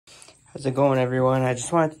How's it going, everyone? I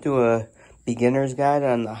just wanted to do a beginner's guide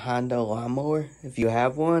on the Honda lawnmower if you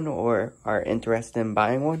have one or are interested in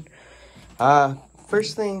buying one.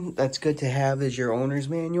 First thing that's good to have is your owner's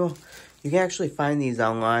manual. You can actually find these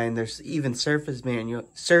online. There's even service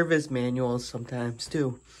manuals sometimes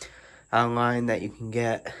too online that you can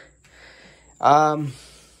get. Another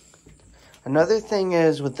thing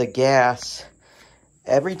is with the gas,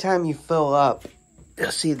 every time you fill up,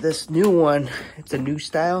 you'll see this new one, it's a new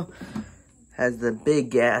style, has the big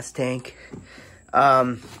gas tank.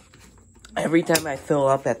 Every time I fill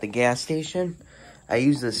up at the gas station, I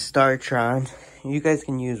use the Startron. You guys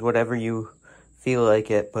can use whatever you feel like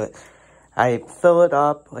it, but I fill it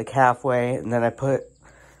up like halfway, and then I put,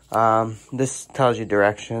 this tells you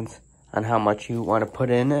directions on how much you want to put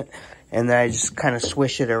in it, and then I just kind of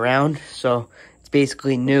swish it around, so it's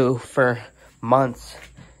basically new for months.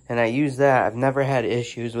 And I use that. I've never had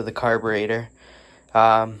issues with the carburetor.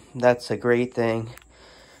 That's a great thing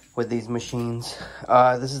with these machines.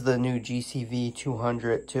 This is the new GCV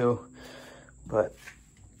 200 too. But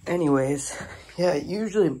anyways, yeah,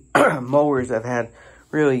 usually mowers I've had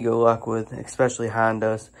really good luck with, especially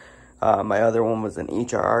Hondas. My other one was an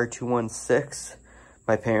HRR 216.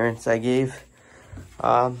 My parents I gave.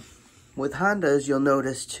 With Hondas, you'll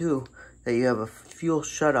notice too that you have a fuel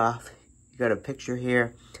shutoff. You got a picture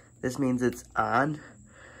here. This means it's on.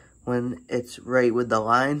 When it's right with the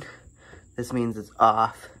line, this means it's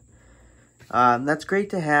off. That's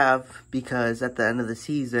great to have because at the end of the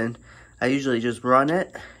season, I usually just run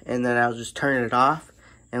it and then I'll just turn it off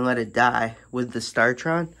and let it die with the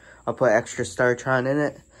Startron. I'll put extra Startron in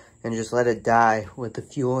it and just let it die with the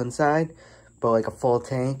fuel inside, but like a full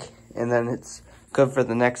tank, and then it's good for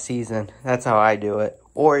the next season. That's how I do it.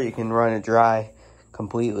 Or you can run it dry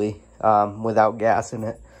completely without gas in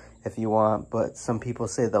it if you want, but some people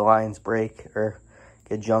say the lines break or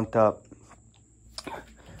get junked up.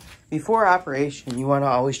 Before operation, you want to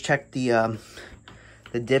always check the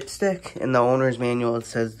dipstick. In the owner's manual, it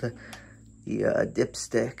says the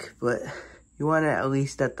dipstick, but you want it at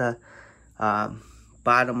least at the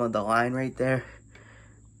bottom of the line right there,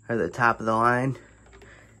 or the top of the line.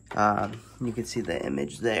 You can see the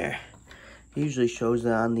image there. It usually shows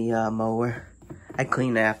it on the mower. I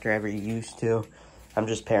clean after every use too. I'm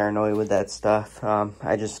just paranoid with that stuff.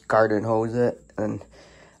 I just garden hose it, and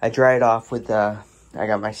I dry it off with, I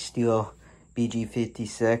got my steel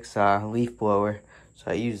BG56 leaf blower, so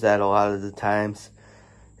I use that a lot of the times.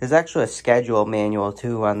 There's actually a schedule manual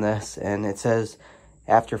too on this, and it says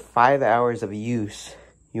after 5 hours of use,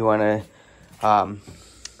 you want to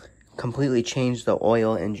completely change the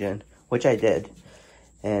oil engine, which I did.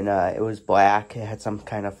 And it was black, it had some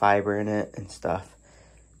kind of fiber in it and stuff.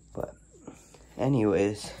 But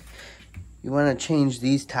anyways, you want to change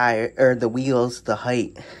these tires, or the wheels, the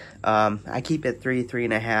height. I keep it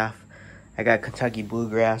 3.5. I got Kentucky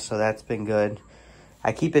Bluegrass, so that's been good.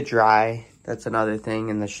 I keep it dry. That's another thing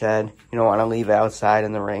in the shed. You don't want to leave it outside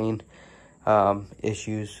in the rain.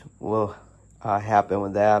 Issues will happen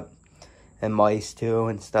with that, and mice too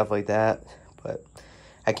and stuff like that. But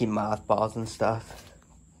I keep mothballs and stuff.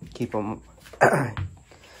 Keep them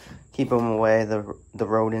away, the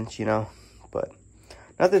rodents, you know. But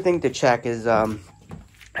another thing to check is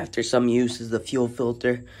after some use is the fuel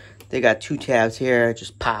filter. They got 2 tabs here. It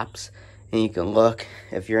just pops, and you can look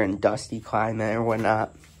if you're in dusty climate or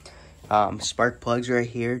whatnot. Spark plugs right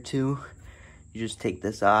here too. You just take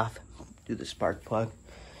this off, do the spark plug.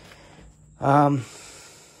 One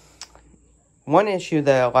issue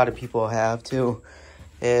that a lot of people have too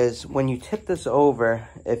is when you tip this over,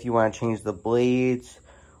 if you want to change the blades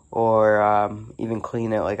or even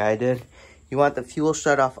clean it like I did, you want the fuel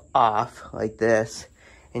shutoff off like this,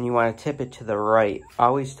 and you want to tip it to the right,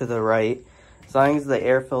 always to the right, as long as the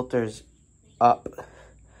air filter's up.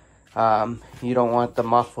 You don't want the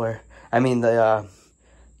muffler,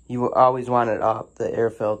 you always want it up, the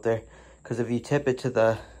air filter, because if you tip it to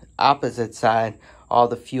the opposite side, all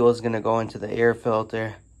the fuel is going to go into the air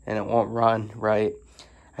filter and it won't run right.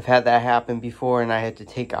 I've had that happen before, and I had to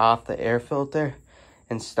take off the air filter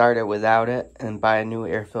and start it without it and buy a new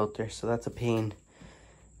air filter, so that's a pain.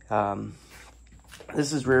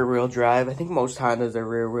 This is rear wheel drive. I think most Hondas are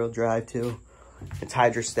rear wheel drive too. It's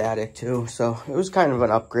hydrostatic too, so it was kind of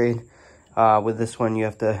an upgrade. With this one, you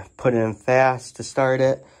have to put it in fast to start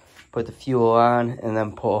it, put the fuel on, and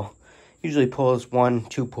then pull. Usually pulls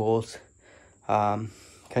 1-2 pulls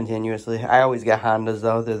continuously. I always get Hondas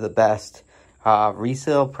though, they're the best.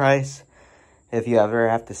 Resale price if you ever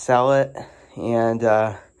have to sell it, and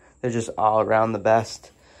they're just all around the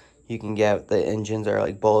best you can get. The engines are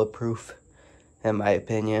like bulletproof in my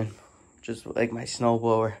opinion, just like my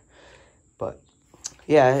snowblower. But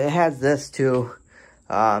yeah, it has this too.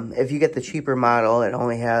 If you get the cheaper model, it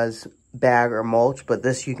only has bag or mulch, but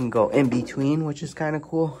this you can go in between, which is kind of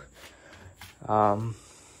cool. The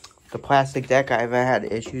plastic deck I haven't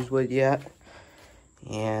had issues with yet,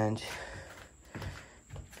 and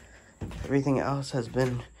everything else has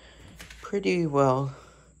been pretty well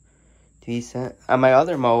decent. On my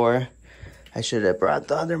other mower, I should have brought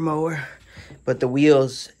the other mower, but the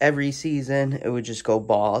wheels, every season, it would just go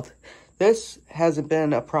bald. This hasn't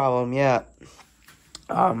been a problem yet.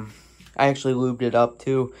 I actually lubed it up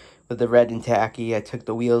too with the red and tacky. I took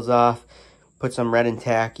the wheels off, put some red and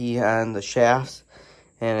tacky on the shafts,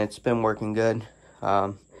 and it's been working good.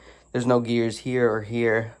 There's no gears here or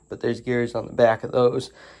here, but there's gears on the back of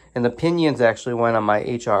those. And the pinions actually went on my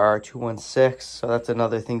HRR 216, so that's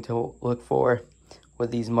another thing to look for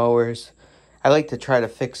with these mowers. I like to try to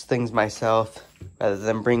fix things myself rather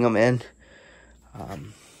than bring them in.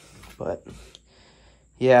 But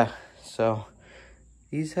yeah, so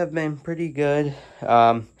these have been pretty good.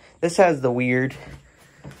 This has the weird,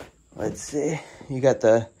 let's see, you got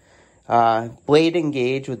the blade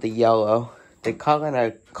engage with the yellow. They call it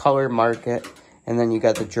a color market, and then you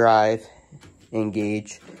got the drive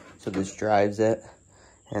engage. So this drives it,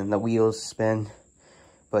 and the wheels spin.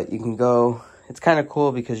 But you can go, it's kind of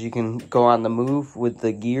cool because you can go on the move with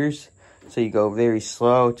the gears. So you go very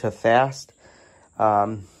slow to fast.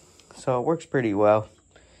 So it works pretty well.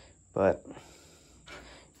 But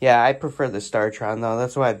yeah, I prefer the Startron though.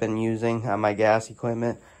 That's what I've been using on my gas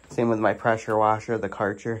equipment. Same with my pressure washer, the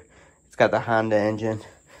Karcher. It's got the Honda engine.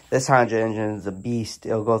 This Honda engine is a beast.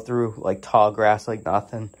 It'll go through like tall grass like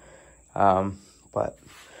nothing. But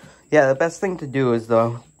yeah, the best thing to do is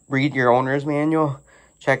though, read your owner's manual,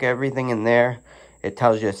 check everything in there. It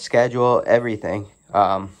tells you schedule, everything.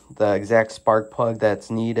 The exact spark plug that's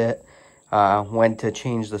needed, when to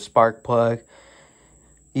change the spark plug.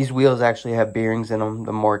 These wheels actually have bearings in them,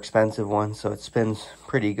 the more expensive ones, so it spins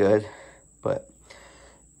pretty good. But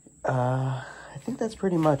I think that's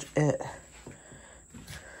pretty much it.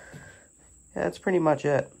 Yeah, that's pretty much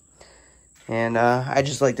it. And I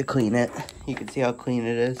just like to clean it. You can see how clean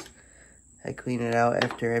it is. I clean it out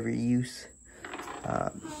after every use.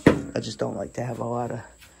 I just don't like to have a lot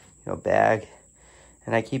of, bag.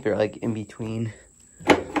 And I keep it like in between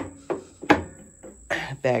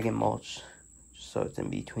bag and mulch, just so it's in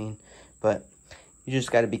between. But you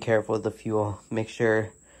just got to be careful with the fuel. Make sure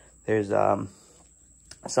there's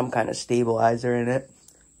some kind of stabilizer in it,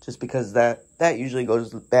 just because that usually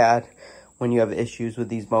goes bad when you have issues with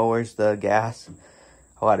these mowers, the gas.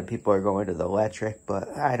 A lot of people are going to the electric,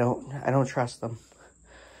 but I don't trust them.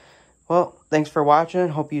 Well, thanks for watching.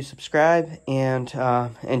 Hope you subscribe and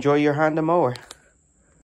enjoy your Honda mower.